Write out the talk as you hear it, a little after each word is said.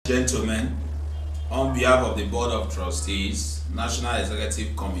Gentlemen, on behalf of the Board of Trustees, National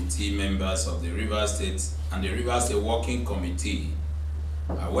Executive Committee members of the Rivers State and the Rivers State Working Committee,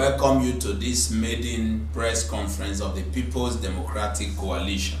 I welcome you to this maiden press conference of the People's Democratic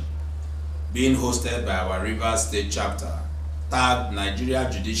Coalition, being hosted by our Rivers State chapter, tagged Nigeria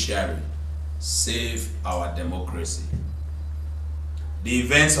Judiciary, Save Our Democracy. The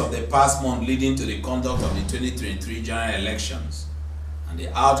events of the past month leading to the conduct of the 2023 general elections and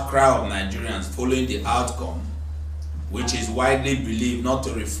the outcry of Nigerians following the outcome, which is widely believed not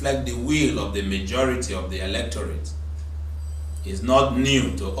to reflect the will of the majority of the electorate, is not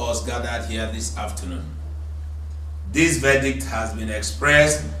new to us gathered here this afternoon. This verdict has been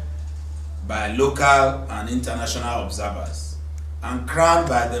expressed by local and international observers and crowned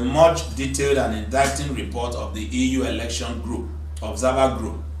by the much detailed and indicting report of the EU Election Group, Observer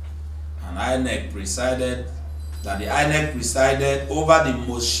Group, and INEC presided over the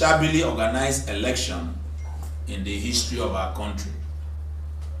most shabbily organized election in the history of our country.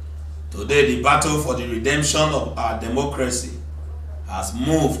 Today, the battle for the redemption of our democracy has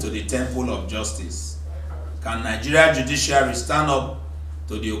moved to the temple of justice. Can Nigeria Judiciary stand up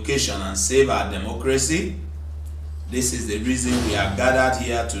to the occasion and save our democracy? This is the reason we are gathered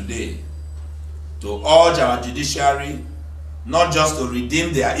here today, to urge our judiciary not just to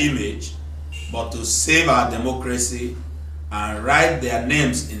redeem their image, but to save our democracy and write their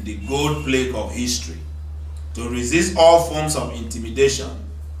names in the gold plaque of history, to resist all forms of intimidation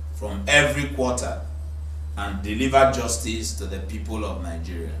from every quarter and deliver justice to the people of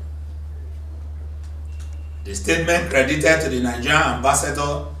Nigeria. The statement credited to the Nigerian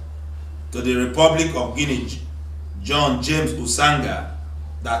ambassador to the Republic of Guinea, John James Usanga,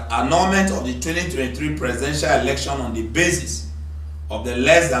 that annulment of the 2023 presidential election on the basis of the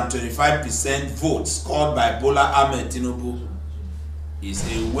less than 25% vote scored by Bola Ahmed TINUBU is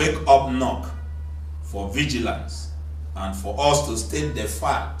a wake-up knock for vigilance and for us to state the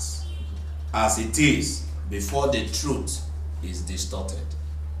facts as it is before the truth is distorted.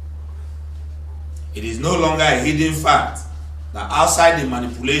 It is no longer a hidden fact that outside the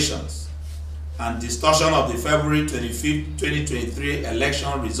manipulations and distortion of the February 25, 2023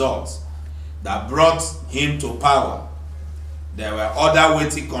 election results that brought him to power, there were other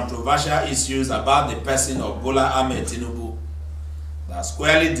weighty controversial issues about the person of Bola Ahmed TINUBU that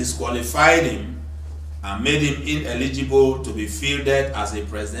squarely disqualified him and made him ineligible to be fielded as a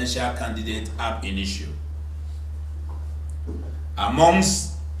presidential candidate ab initio.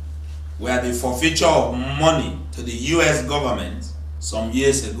 Amongst were the forfeiture of money to the US government some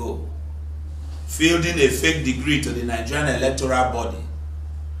years ago, fielding a fake degree to the Nigerian electoral body,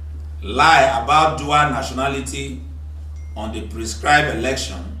 lie about dual nationality on the prescribed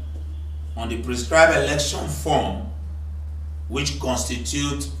election form, which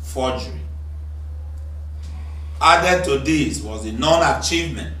constitute forgery. Added to this was the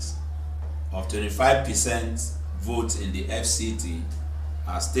non-achievement of 25% votes in the FCT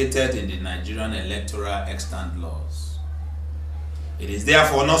as stated in the Nigerian electoral extant laws. It is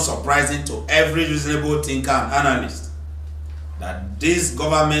therefore not surprising to every reasonable thinker and analyst that this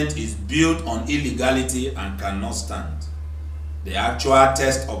government is built on illegality and cannot stand the actual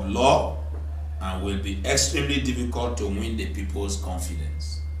test of law and will be extremely difficult to win the people's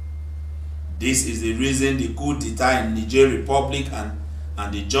confidence. This is the reason the coup d'etat in Niger Republic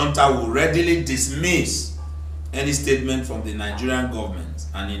and the junta will readily dismiss any statement from the Nigerian government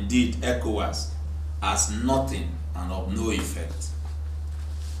and indeed ECOWAS as nothing and of no effect.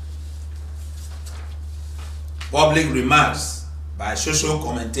 Public remarks by social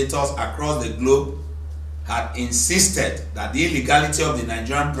commentators across the globe had insisted that the illegality of the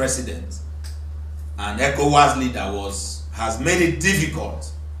Nigerian president and ECOWAS leader has made it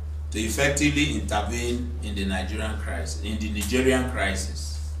difficult to effectively intervene in the Nigerian crisis.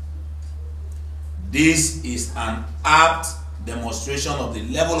 This is an apt demonstration of the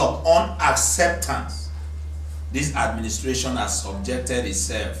level of unacceptance this administration has subjected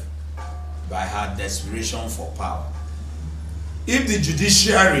itself by her desperation for power. If the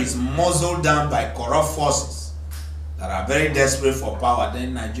judiciary is muzzled down by corrupt forces that are very desperate for power,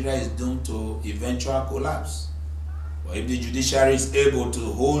 then Nigeria is doomed to eventual collapse. But if the judiciary is able to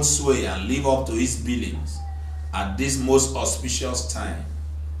hold sway and live up to its billings at this most auspicious time,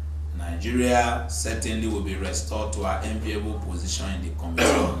 Nigeria certainly will be restored to our enviable position in the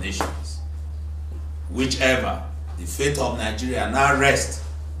Community of Nations. Whichever, the fate of Nigeria now rests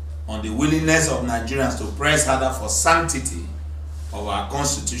on the willingness of Nigerians to press harder for sanctity of our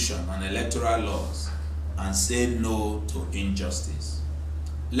constitution and electoral laws and say no to injustice.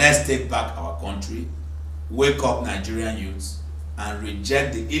 Let's take back our country, wake up Nigerian youths, and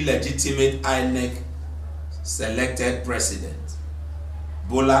reject the illegitimate INEC selected president,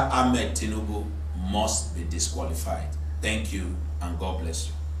 Bola Ahmed Tinubu must be disqualified. Thank you and God bless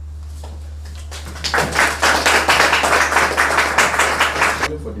you.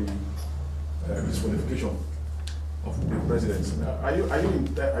 For the disqualification of the president, are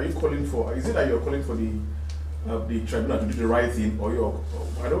you calling for? Is it that you're calling for the tribunal to do the right thing, or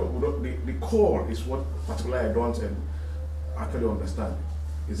the call is what particularly I don't actually understand.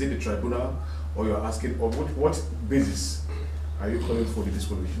 Is it the tribunal, or you're asking, or what basis are you calling for the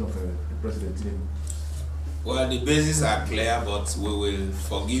disqualification of the president? Well, the bases are clear, but we will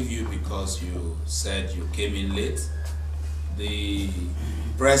forgive you because you said you came in late. The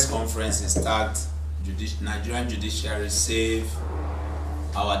press conference is tagged Nigerian judiciary save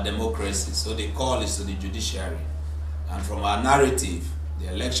our democracy. So the call is to the judiciary. And from our narrative, the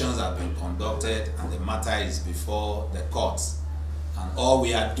elections have been conducted and the matter is before the courts. And all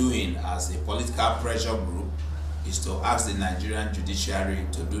we are doing as a political pressure group is to ask the Nigerian judiciary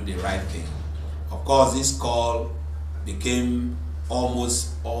to do the right thing. Of course, this call became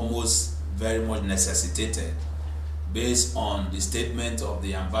almost very much necessitated based on the statement of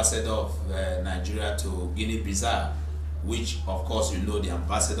the ambassador of Nigeria to Guinea-Bissau, which, of course, you know, the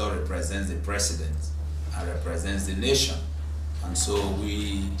ambassador represents the president and represents the nation. And so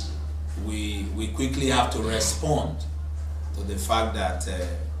we quickly have to respond to the fact that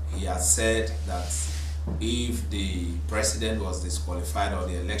he has said that if the president was disqualified or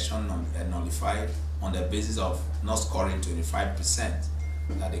the election nullified on the basis of not scoring 25%,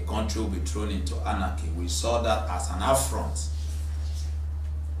 that the country will be thrown into anarchy. We saw that as an affront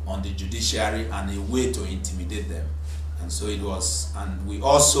on the judiciary and a way to intimidate them. And so it was, and we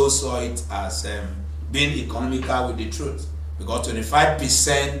also saw it as being economical with the truth, because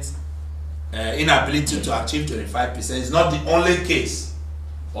 25% inability to achieve 25% is not the only case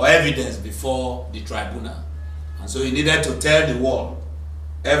or evidence before the tribunal. And so he needed to tell the world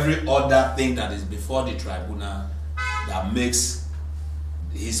every other thing that is before the tribunal that makes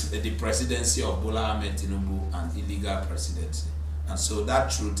the presidency of Bola Ahmed Tinubu an illegal presidency. And so that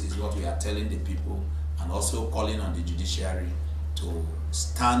truth is what we are telling the people, and also calling on the judiciary to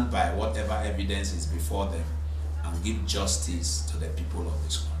stand by whatever evidence is before them and give justice to the people of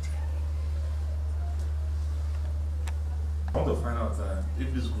this country. I want to find out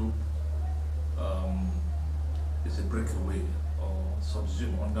if this group is a breakaway or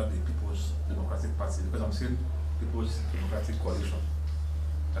subsumed under the People's Democratic Party, because I'm saying People's Democratic Coalition.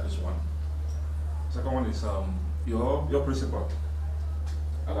 That is one. Second one is your principal,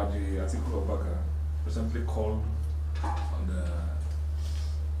 Alaji Atiku Abubakar, recently called on the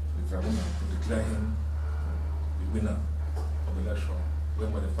tribunal to declare him the winner of the election,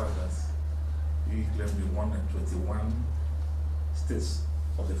 when by the fact that he claimed he won in 21 states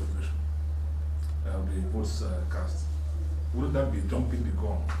of the federation, the votes cast. Wouldn't that be jumping the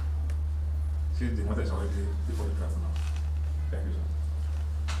gun, since the matter is already before the tribunal? Thank you, sir.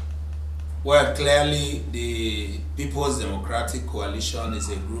 Well, clearly the People's Democratic Coalition is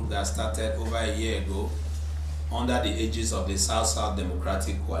a group that started over a year ago under the aegis of the South-South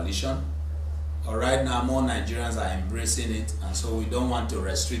Democratic Coalition. But right now, more Nigerians are embracing it, and so we don't want to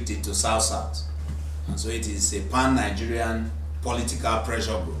restrict it to South-South. And so it is a pan-Nigerian political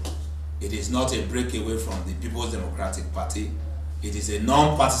pressure group. It is not a breakaway from the People's Democratic Party. It is a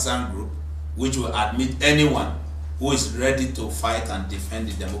non-partisan group which will admit anyone who is ready to fight and defend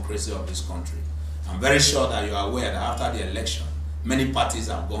the democracy of this country. I'm very sure that you are aware that after the election, many parties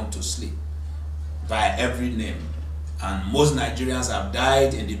have gone to sleep by every name, and most Nigerians have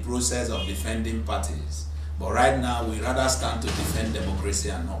died in the process of defending parties. But right now, we rather stand to defend democracy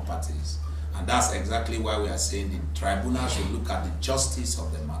and not parties. And that's exactly why we are saying the tribunal should look at the justice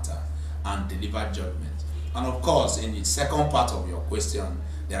of the matter and deliver judgment. And of course, in the second part of your question,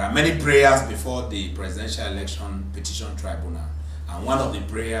 there are many prayers before the presidential election petition tribunal. And one of the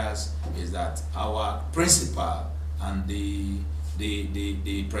prayers is that our principal and the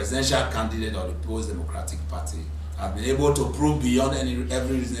presidential candidate of the People's Democratic Party have been able to prove beyond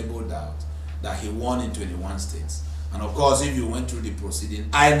every reasonable doubt that he won in 21 states. And of course, if you went through the proceeding,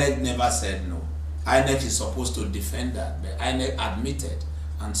 INEC never said no. INEC is supposed to defend that, but INEC admitted.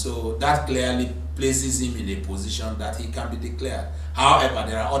 And so that clearly places him in a position that he can be declared. However,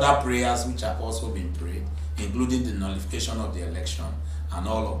 there are other prayers which have also been prayed, including the nullification of the election and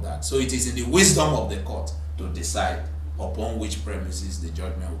all of that. So it is in the wisdom of the court to decide upon which premises the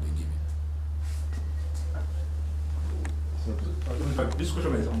judgment will be given. So, this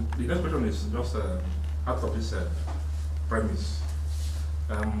question is, the next question is just out of this premise.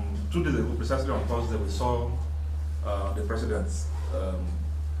 2 days ago, precisely on Thursday, we saw the president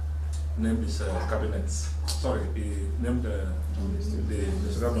named his cabinet. Sorry, he named the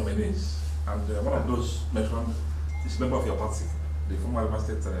several nominees, and one of those mentioned is a member of your party, the former River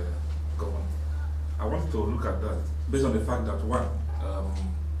State governor. I want to look at that based on the fact that one,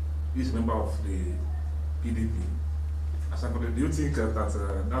 he's a member of the PDP. Do you think that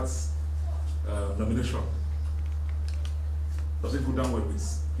that's nomination, does it go down well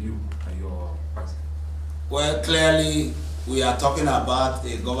with you and your party? Well, clearly, we are talking about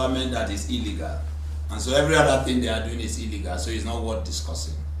a government that is illegal. And so every other thing they are doing is illegal, so it's not worth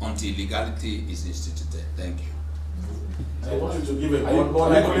discussing until legality is instituted. Thank you. I want you to give a more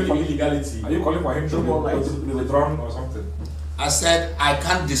like illegality. Are you calling for him to be withdrawn or something? I said I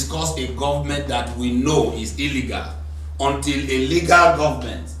can't discuss a government that we know is illegal until a legal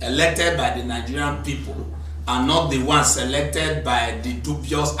government elected by the Nigerian people and not the one selected by the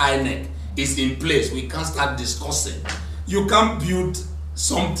dubious INEC is in place. We can't start discussing. You can't build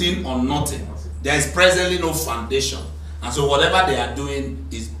something on nothing. There is presently no foundation. And so whatever they are doing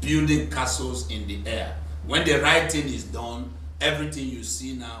is building castles in the air. When the right thing is done, everything you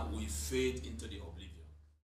see now will fade into the oblivion.